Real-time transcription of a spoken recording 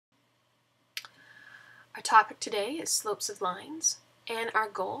Our topic today is slopes of lines, and our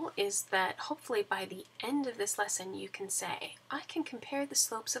goal is that hopefully by the end of this lesson you can say, I can compare the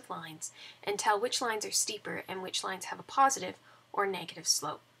slopes of lines and tell which lines are steeper and which lines have a positive or negative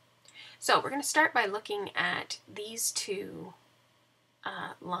slope. So we're going to start by looking at these two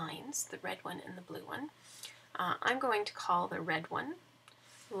lines, the red one and the blue one. I'm going to call the red one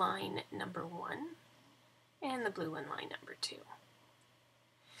line number 1 and the blue one line number 2.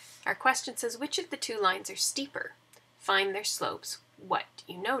 Our question says, which of the two lines are steeper? Find their slopes. What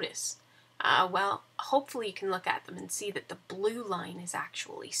do you notice? Well, hopefully you can look at them and see that the blue line is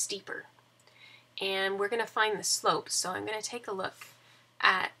actually steeper. And we're going to find the slopes, so I'm going to take a look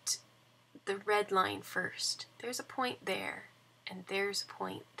at the red line first. There's a point there, and there's a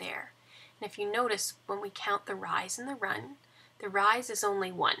point there. And if you notice, when we count the rise and the run, the rise is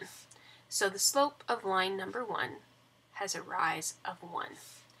only 1. So the slope of line number 1 has a rise of 1.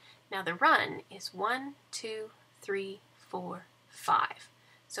 Now the run is 1, 2, 3, 4, 5.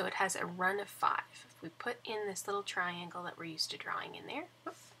 So it has a run of 5. If we put in this little triangle that we're used to drawing in there,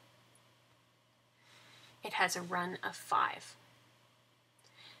 it has a run of 5.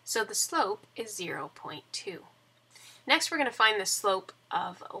 So the slope is 0.2. Next we're going to find the slope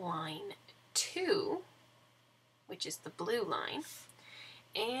of line 2, which is the blue line.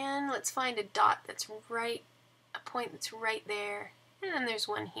 And let's find a dot that's right, a point that's right there. And then there's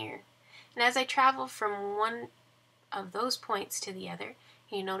one here. And as I travel from one of those points to the other,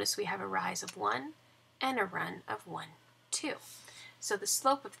 you notice we have a rise of 1 and a run of 1, 2. So the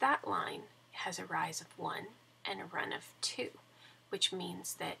slope of that line has a rise of 1 and a run of 2, which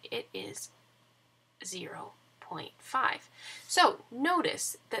means that it is 0.5. So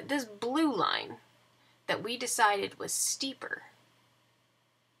notice that this blue line that we decided was steeper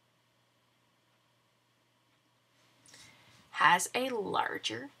has a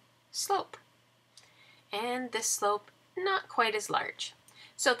larger slope, and this slope not quite as large.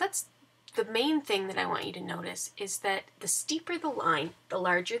 So that's the main thing that I want you to notice, is that the steeper the line, the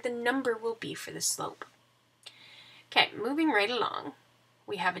larger the number will be for the slope. Okay, moving right along,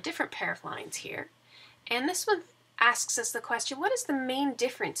 we have a different pair of lines here, and this one asks us the question, what is the main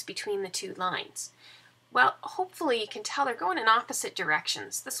difference between the two lines? Well, hopefully you can tell they're going in opposite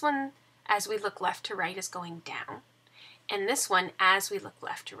directions. This one, as we look left to right, is going down. And this one, as we look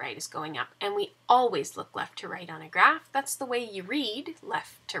left to right, is going up. And we always look left to right on a graph. That's the way you read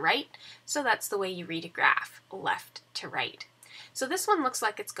left to right. So that's the way you read a graph, left to right. So this one looks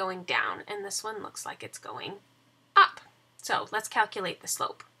like it's going down, and this one looks like it's going up. So let's calculate the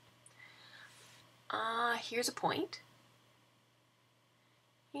slope. Here's a point.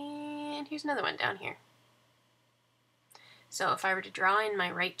 And here's another one down here. So if I were to draw in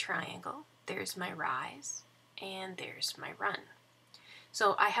my right triangle, there's my rise, and there's my run.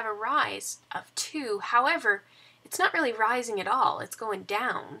 So I have a rise of 2, however, it's not really rising at all, it's going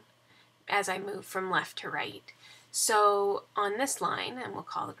down as I move from left to right. So on this line, and we'll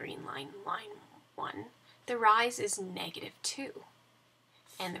call the green line line 1, the rise is -2,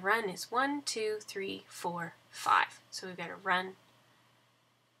 and the run is 1, 2, 3, 4, 5. So we've got a run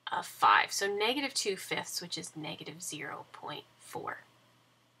of 5, so -2/5, which is -0.4.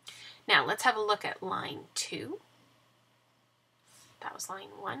 Now let's have a look at line 2. That was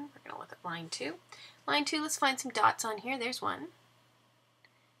line 1. We're going to look at line 2. Line 2, let's find some dots on here. There's 1.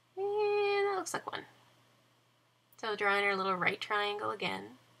 And that looks like 1. So drawing our little right triangle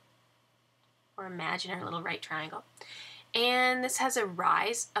again. Or imagine our little right triangle. And this has a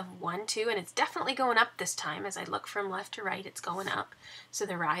rise of 1, 2, and it's definitely going up this time. As I look from left to right, it's going up. So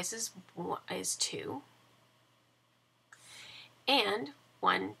the rise is 2. And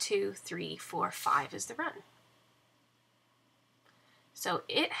 1, 2, 3, 4, 5 is the run. So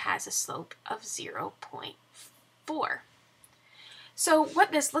it has a slope of 0.4. So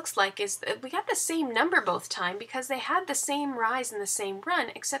what this looks like is that we got the same number both times because they had the same rise and the same run,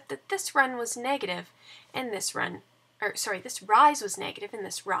 except that this run was negative and this rise was negative and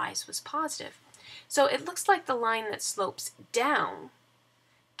this rise was positive. So it looks like the line that slopes down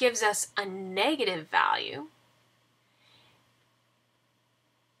gives us a negative value,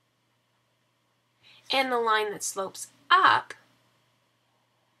 and the line that slopes up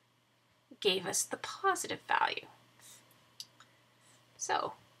gave us the positive value.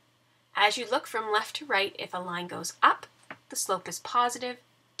 So, as you look from left to right, if a line goes up, the slope is positive,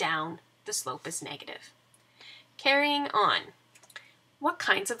 down, the slope is negative. Carrying on, what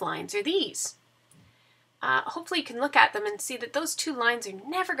kinds of lines are these? Hopefully you can look at them and see that those two lines are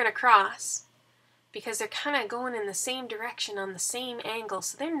never going to cross because they're kind of going in the same direction on the same angle,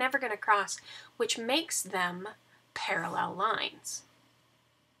 so they're never going to cross, which makes them parallel lines.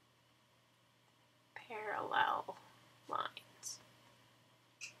 parallel lines.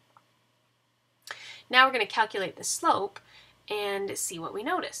 Now we're going to calculate the slope and see what we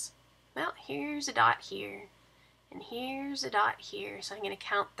notice. Well, here's a dot here, and here's a dot here, so I'm going to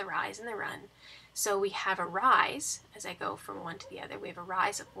count the rise and the run. So we have a rise, as I go from one to the other, we have a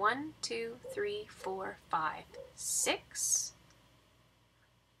rise of 1, 2, 3, 4, 5, 6,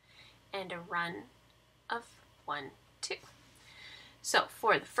 and a run of 1, 2. So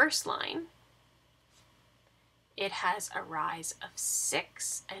for the first line, it has a rise of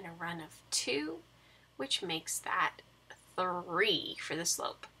 6 and a run of 2, which makes that 3 for the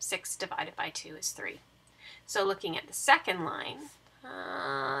slope. 6 divided by 2 is 3. So looking at the second line,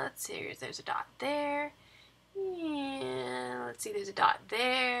 let's see, there's a dot there. Yeah, let's see, there's a dot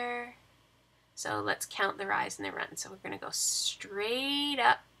there. So let's count the rise and the run. So we're going to go straight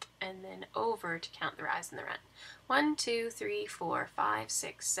up and then over to count the rise and the run. 1, 2, 3, 4, 5,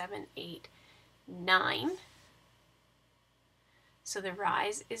 6, 7, 8, 9. So the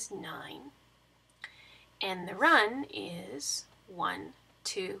rise is 9. And the run is 1,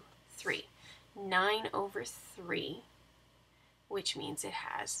 2, 3. 9 over 3, which means it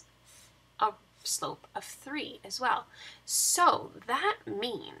has a slope of 3 as well. So that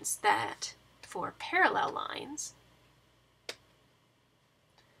means that for parallel lines,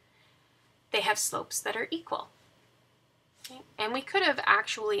 they have slopes that are equal. Okay? And we could have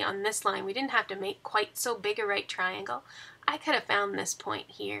actually, on this line, we didn't have to make quite so big a right triangle. I could have found this point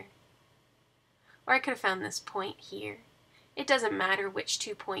here. Or I could have found this point here. It doesn't matter which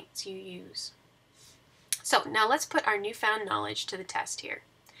 2 points you use. So now let's put our newfound knowledge to the test here.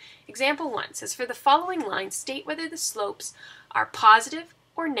 Example 1 says, for the following line, state whether the slopes are positive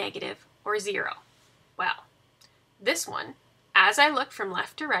or negative or 0. Well, this one, as I look from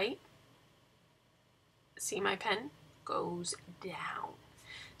left to right, see my pen goes down.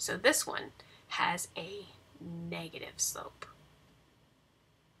 So this one has a negative slope.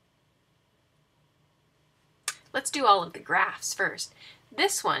 Let's do all of the graphs first.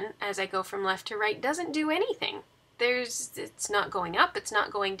 This one, as I go from left to right, doesn't do anything. It's not going up, it's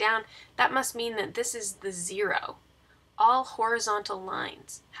not going down. That must mean that this is the 0. All horizontal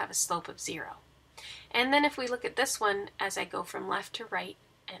lines have a slope of 0. And then if we look at this one, as I go from left to right,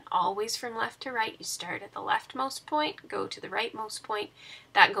 and always from left to right, you start at the leftmost point, go to the rightmost point.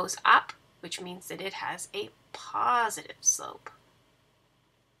 That goes up, which means that it has a positive slope.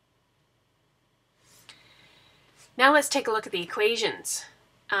 Now let's take a look at the equations.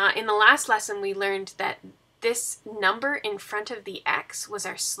 In the last lesson, we learned that this number in front of the x was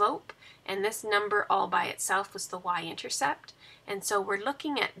our slope, and this number all by itself was the y-intercept. And so we're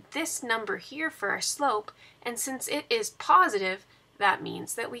looking at this number here for our slope, and since it is positive, that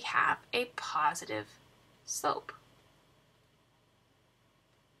means that we have a positive slope.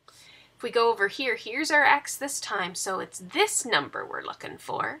 If we go over here, here's our x this time, so it's this number we're looking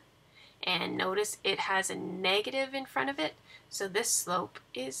for. And notice it has a negative in front of it, so this slope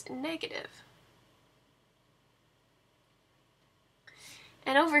is negative.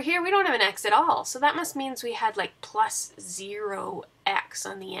 And over here we don't have an x at all, so that must mean we had like plus 0x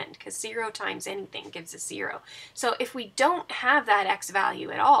on the end, because 0 times anything gives us 0. So if we don't have that x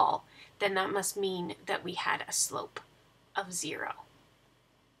value at all, then that must mean that we had a slope of 0.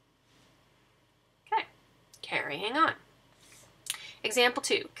 Okay, carrying on. Example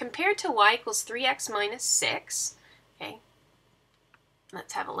 2, compared to y equals 3x minus 6, okay,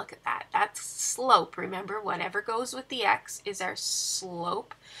 let's have a look at that. That's slope, remember, whatever goes with the x is our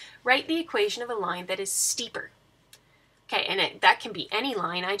slope. Write the equation of a line that is steeper. Okay, and that can be any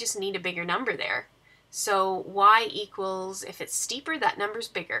line, I just need a bigger number there. So y equals, if it's steeper, that number's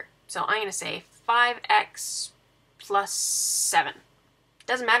bigger. So I'm going to say 5x plus 7.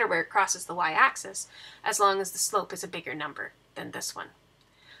 Doesn't matter where it crosses the y-axis, as long as the slope is a bigger number than this one.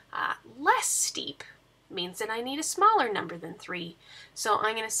 Less steep means that I need a smaller number than 3. So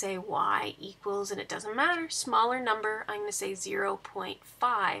I'm going to say y equals, and it doesn't matter, smaller number, I'm going to say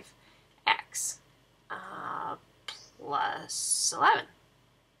 0.5x plus 11.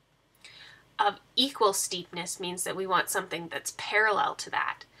 Of equal steepness means that we want something that's parallel to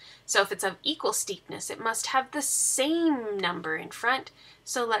that. So if it's of equal steepness, it must have the same number in front.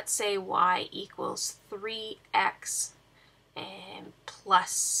 So let's say y equals 3x and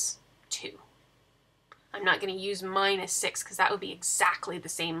plus 2. I'm not going to use minus 6 because that would be exactly the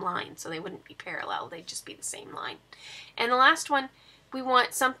same line, so they wouldn't be parallel, they'd just be the same line. And the last one, we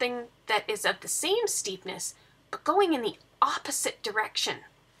want something that is of the same steepness, but going in the opposite direction.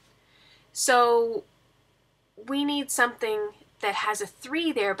 So we need something that has a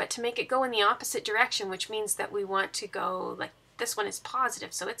 3 there, but to make it go in the opposite direction, which means that we want to go, like this one is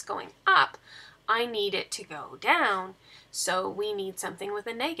positive, so it's going up, I need it to go down, so we need something with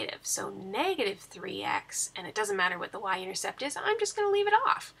a negative. So negative 3x, and it doesn't matter what the y-intercept is, I'm just going to leave it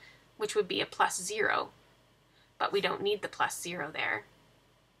off, which would be a plus 0. But we don't need the plus 0 there.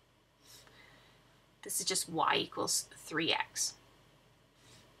 This is just y equals 3x.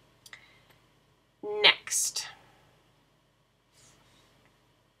 Next,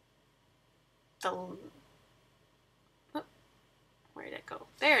 where did it go?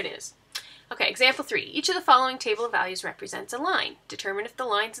 There it is. Okay, example 3. Each of the following table of values represents a line. Determine if the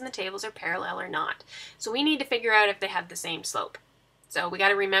lines in the tables are parallel or not. So we need to figure out if they have the same slope. So we got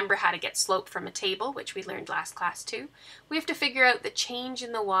to remember how to get slope from a table, which we learned last class too. We have to figure out the change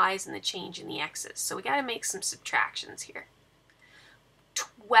in the y's and the change in the x's. So we got to make some subtractions here.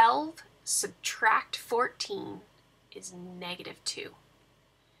 12 subtract 14 is negative 2.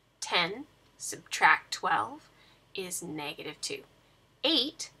 10 subtract 12 is negative 2.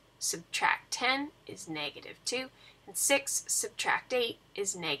 8 subtract 10 is negative 2. And 6 subtract 8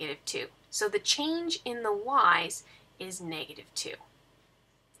 is negative 2. So the change in the y's is negative 2.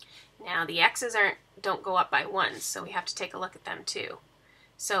 Now the x's don't go up by 1, so we have to take a look at them too.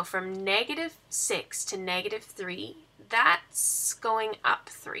 So from negative 6 to negative 3, that's going up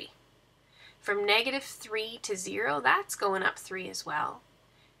 3. From negative 3 to 0, that's going up 3 as well.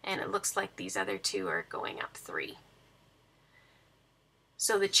 And it looks like these other two are going up 3.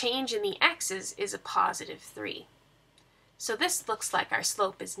 So the change in the x's is a positive 3. So this looks like our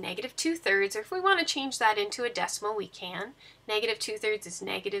slope is negative 2/3, or if we want to change that into a decimal, we can. Negative 2/3 is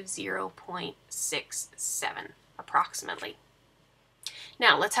negative 0.67, approximately.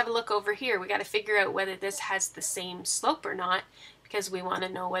 Now let's have a look over here. We got to figure out whether this has the same slope or not, because we want to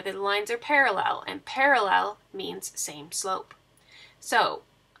know whether the lines are parallel, and parallel means same slope. So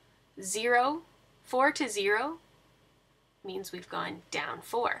 4 to 0 means we've gone down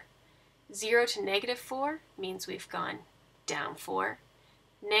 4. 0 to negative 4 means we've gone down 4.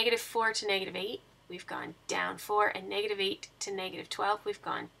 Negative 4 to negative 8, we've gone down 4. And negative 8 to negative 12, we've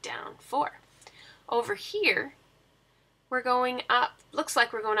gone down 4. Over here, we're going up, looks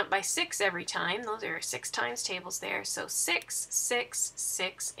like we're going up by 6 every time. Those are 6 times tables there. So 6, 6,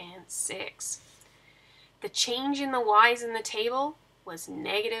 6, and 6. The change in the y's in the table was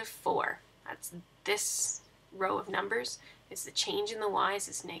negative 4. That's this row of numbers. Is the change in the y's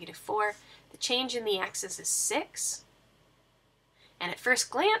is negative 4. The change in the x's is 6. And at first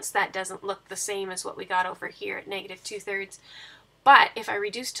glance, that doesn't look the same as what we got over here at negative 2/3. But if I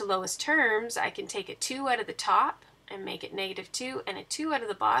reduce to lowest terms, I can take a 2 out of the top and make it negative 2, and a 2 out of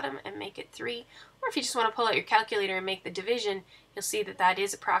the bottom and make it 3. Or if you just want to pull out your calculator and make the division, you'll see that that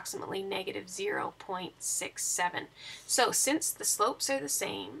is approximately negative 0.67. So since the slopes are the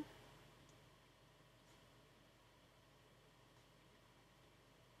same,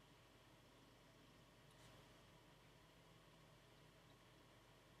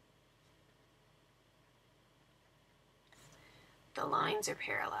 the lines are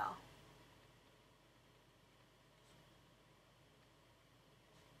parallel.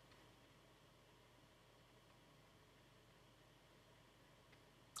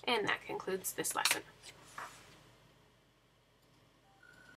 And that concludes this lesson.